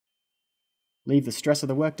Leave the stress of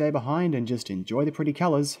the workday behind and just enjoy the pretty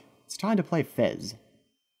colours. It's time to play Fez.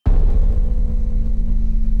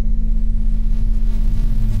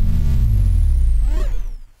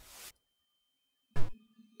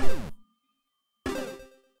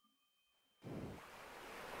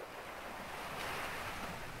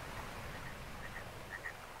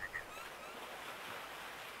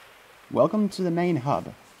 Welcome to the main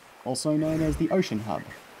hub, also known as the Ocean Hub.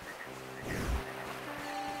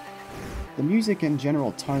 The music and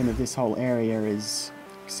general tone of this whole area is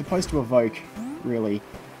supposed to evoke, really...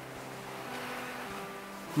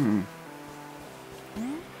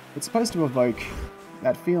 It's supposed to evoke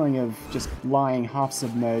that feeling of just lying half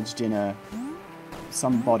submerged in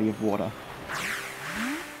some body of water.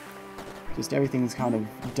 Just everything's kind of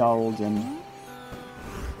dulled and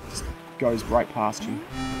just goes right past you,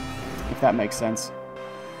 if that makes sense.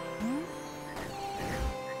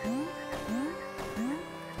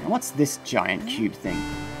 And what's this giant cube thing?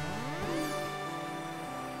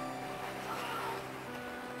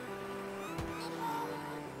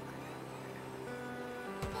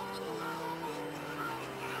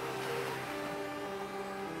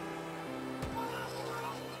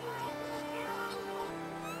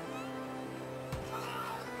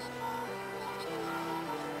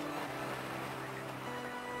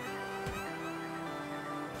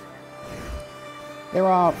 There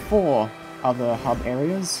are 4 other hub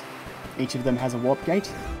areas. Each of them has a warp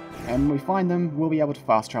gate, and when we find them, we'll be able to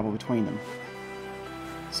fast travel between them.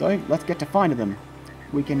 So, let's get to finding them.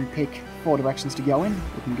 We can pick 4 directions to go in.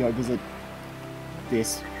 We can go visit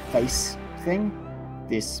this face thing,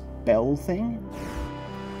 this bell thing,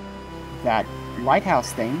 that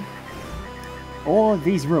lighthouse thing, or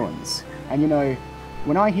these ruins. And you know,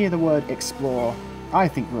 when I hear the word explore, I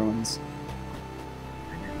think ruins.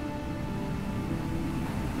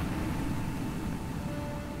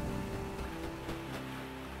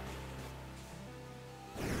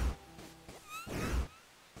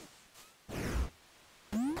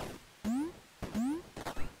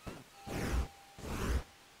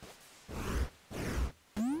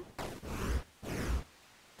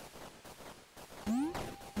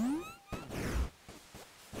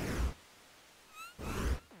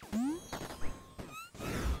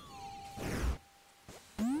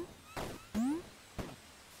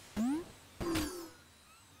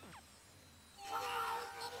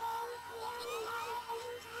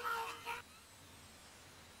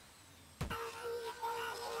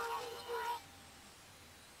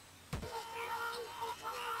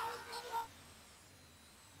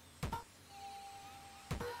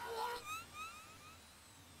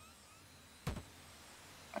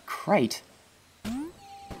 Crate?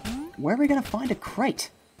 Where are we gonna find a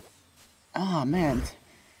crate? Ah, man.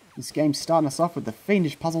 This game's starting us off with the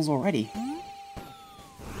fiendish puzzles already.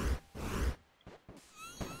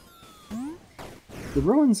 The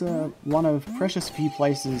ruins are one of precious few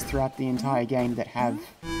places throughout the entire game that have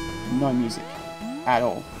no music at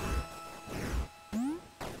all.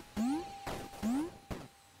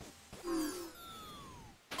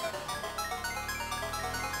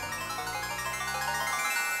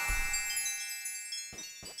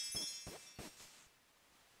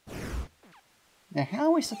 Now, how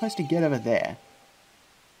are we supposed to get over there?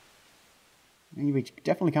 I mean, we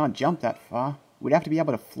definitely can't jump that far. We'd have to be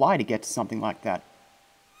able to fly to get to something like that.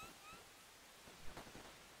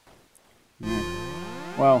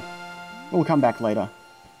 Well, we'll come back later.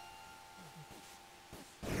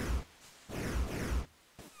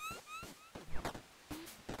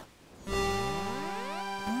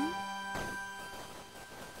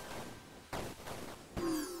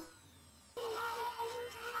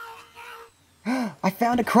 I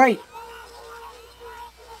found a crate!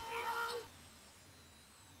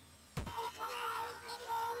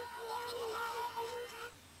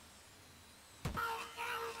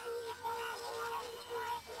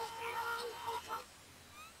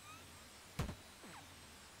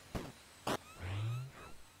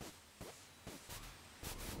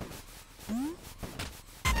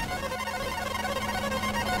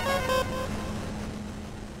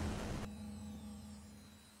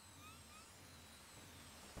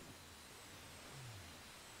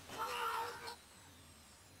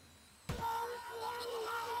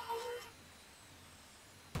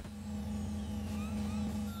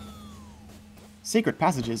 Secret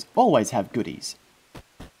passages always have goodies.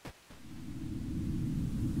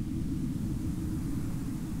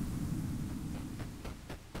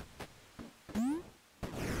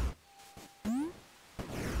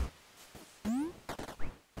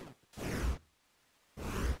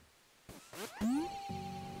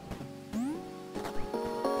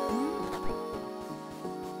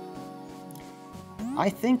 I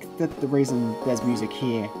think that the reason there's music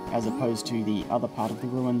here, as opposed to the other part of the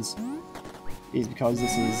ruins, is because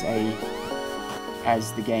this is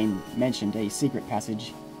as the game mentioned, a secret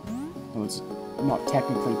passage. So it's not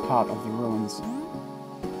technically part of the ruins.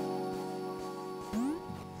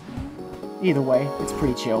 Either way, it's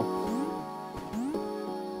pretty chill.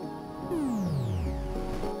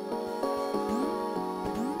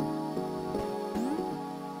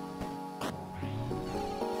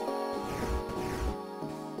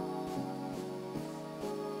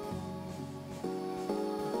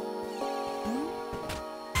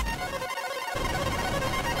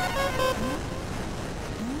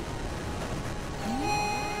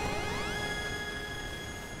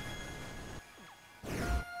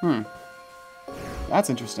 That's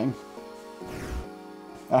interesting.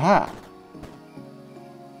 Aha!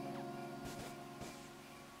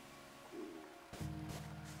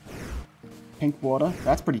 Pink water,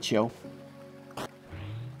 that's pretty chill.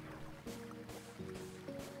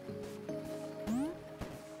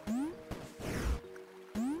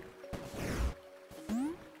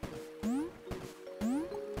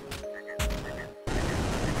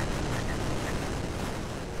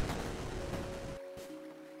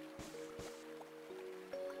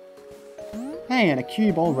 Hey, and a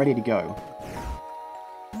cue ball ready to go.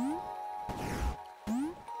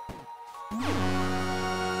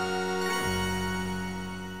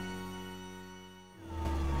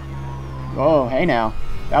 Oh, hey now.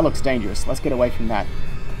 That looks dangerous. Let's get away from that.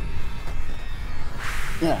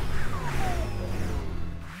 Yeah.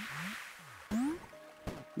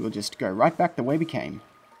 We'll just go right back the way we came.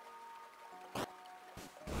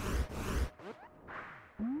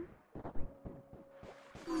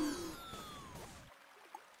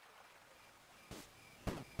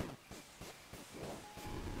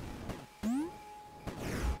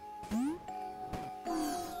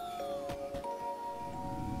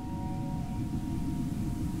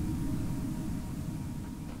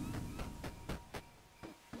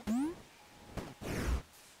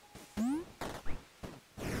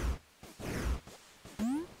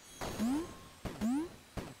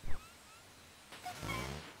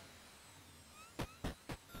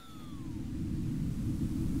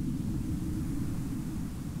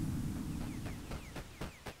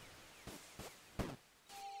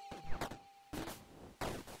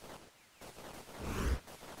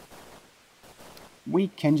 We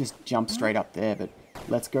can just jump straight up there, but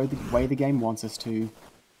let's go the way the game wants us to.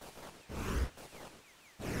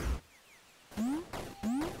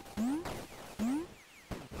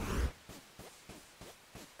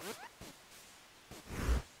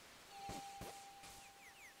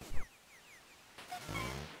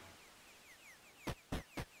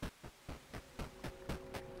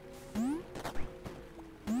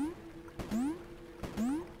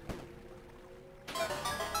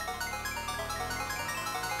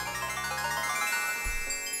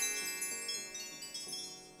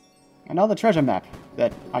 Another treasure map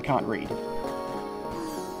that I can't read.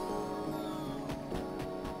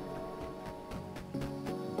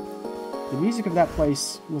 The music of that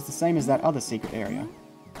place was the same as that other secret area.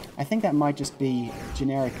 I think that might just be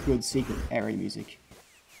generic good secret area music.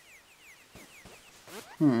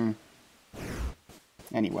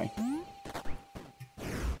 Anyway.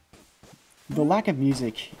 The lack of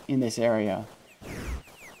music in this area,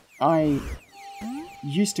 I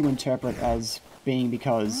used to interpret as being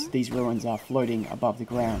because these ruins are floating above the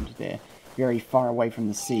ground. They're very far away from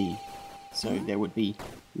the sea, so there would be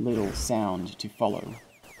little sound to follow.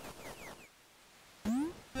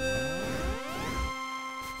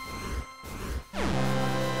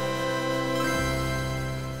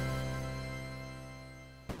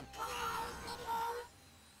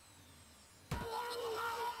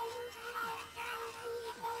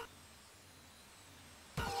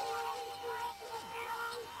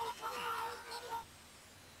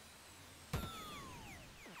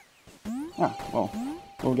 Ah, well,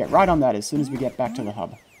 we'll get right on that as soon as we get back to the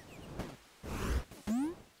hub.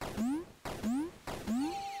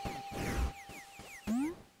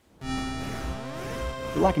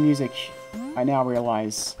 The lack of music, I now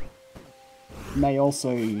realize, may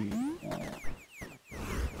also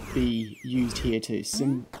be used here to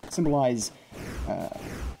symbolize,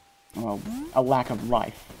 well, a lack of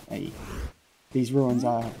life. These ruins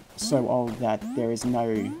are so old that there's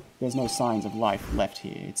no signs of life left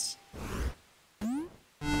here. It's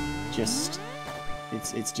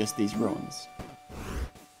just these ruins.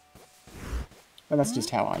 But that's just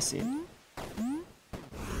how I see it.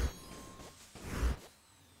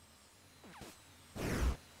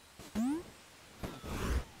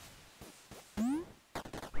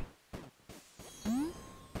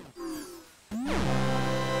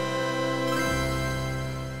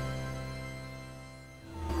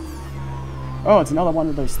 Oh, it's another one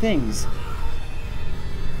of those things.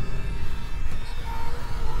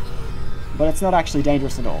 But it's not actually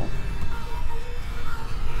dangerous at all.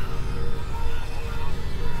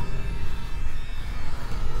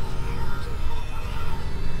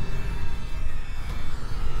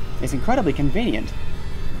 It's incredibly convenient.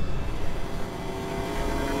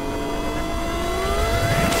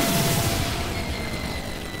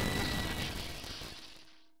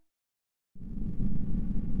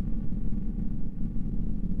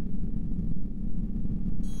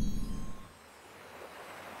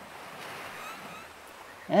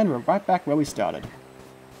 And we're right back where we started.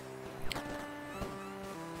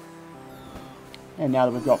 And now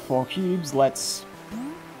that we've got 4 cubes, let's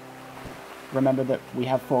remember that we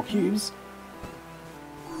have 4 cubes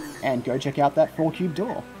and go check out that 4-cube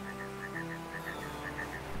door.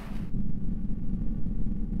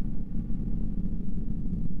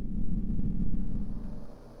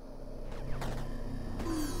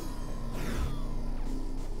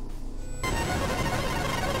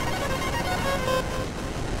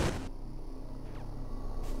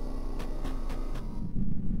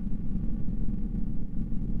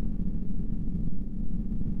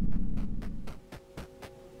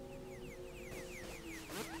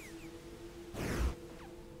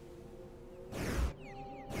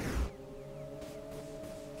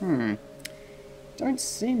 Don't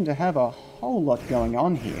seem to have a whole lot going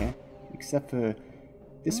on here, except for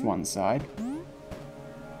this one side.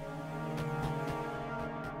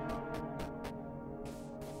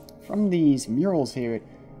 From these murals here, it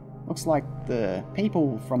looks like the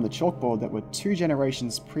people from the chalkboard that were 2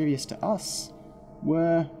 generations previous to us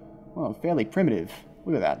were, well, fairly primitive.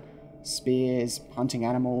 Look at that. Spears, hunting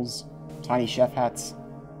animals, tiny chef hats.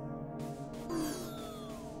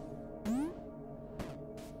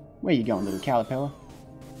 Where you going, little caterpillar?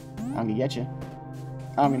 I'm gonna get you.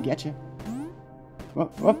 I'm gonna get you.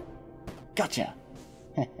 Whoop, whoop. Gotcha!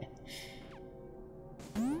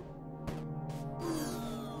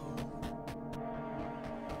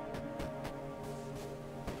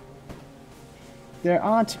 There's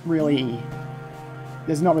not really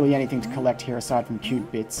anything to collect here aside from cube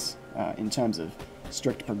bits in terms of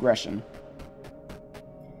strict progression.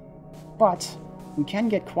 But we can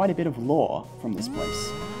get quite a bit of lore from this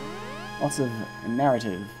place. Lots of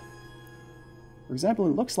narrative. For example,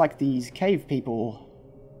 it looks like these cave people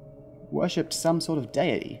worshipped some sort of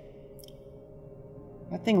deity.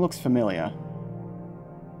 That thing looks familiar.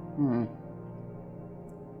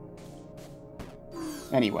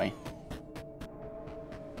 Anyway.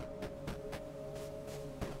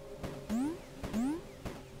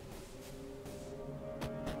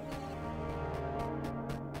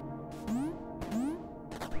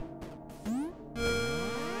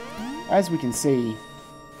 As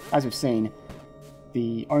we've seen,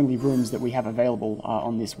 the only rooms that we have available are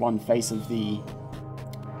on this one face of the,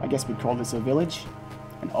 I guess we'd call this a village,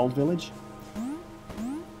 an old village.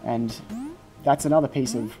 And that's another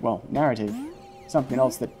piece of, well, narrative. Something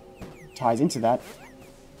else that ties into that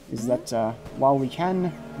is that while we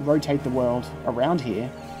can rotate the world around here,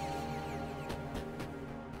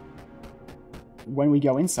 when we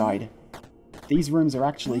go inside, these rooms are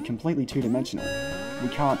actually completely two-dimensional. We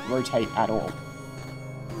can't rotate at all.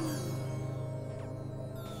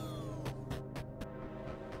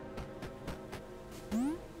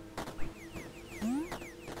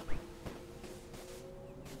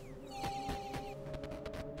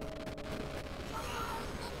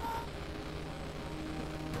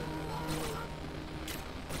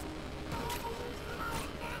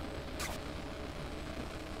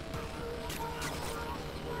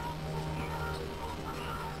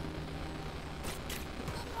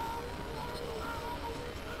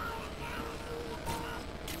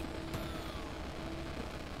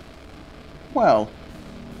 Well,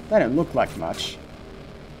 they don't look like much.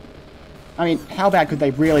 I mean, how bad could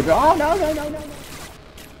they really be? Oh, no, no, no, no, no.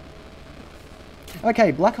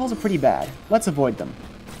 Okay, black holes are pretty bad. Let's avoid them.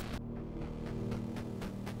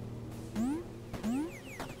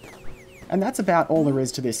 And that's about all there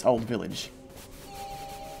is to this old village.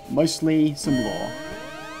 Mostly some lore,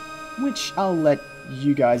 which I'll let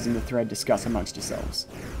you guys in the thread discuss amongst yourselves.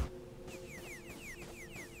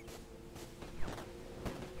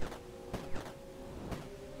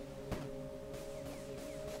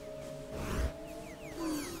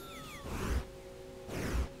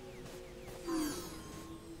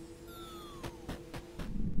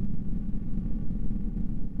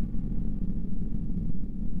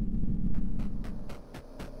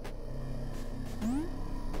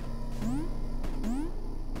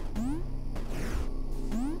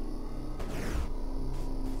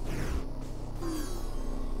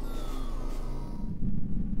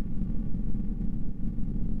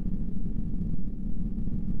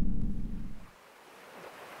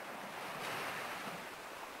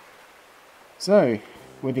 So,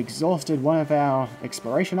 we've exhausted one of our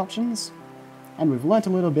exploration options, and we've learnt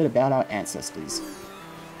a little bit about our ancestors.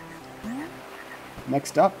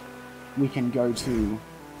 Next up, we can go to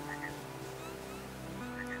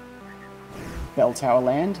Bell Tower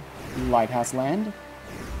Land, Lighthouse Land,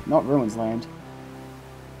 not Ruins Land,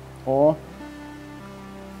 or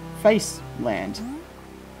Face Land.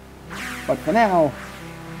 But for now,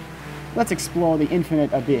 let's explore the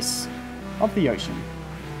infinite abyss of the ocean.